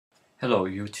Hello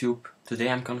YouTube, today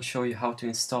I'm gonna show you how to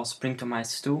install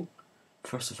Springtomize 2.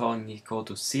 First of all, you need to go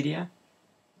to Cydia,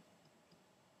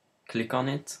 click on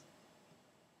it,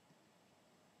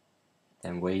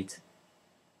 then wait,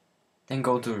 then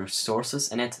go to your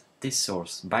sources and add this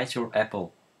source, Bite Your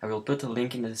Apple. I will put a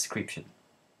link in the description.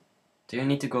 Then you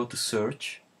need to go to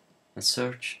search and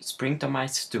search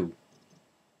Springtomize 2.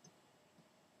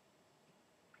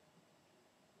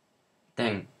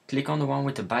 Then click on the one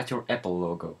with the Bite Your Apple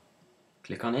logo.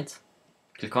 Click on it,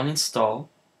 click on install,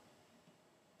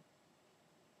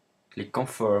 click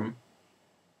confirm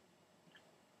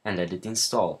and let it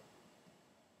install.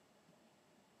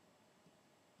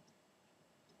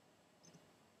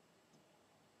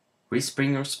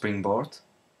 Respring your springboard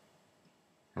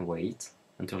and wait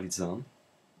until it's done.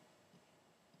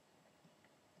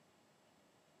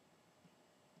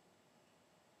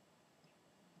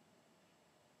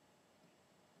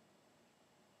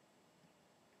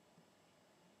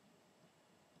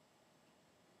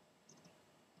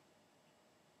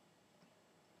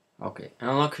 Okay,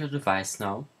 unlock your device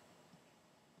now.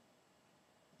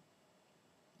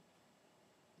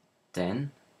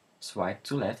 Then swipe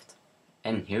to left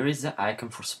and here is the icon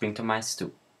for Springtomize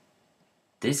 2.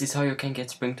 This is how you can get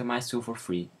Springtomize 2 for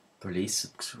free. Please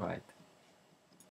subscribe.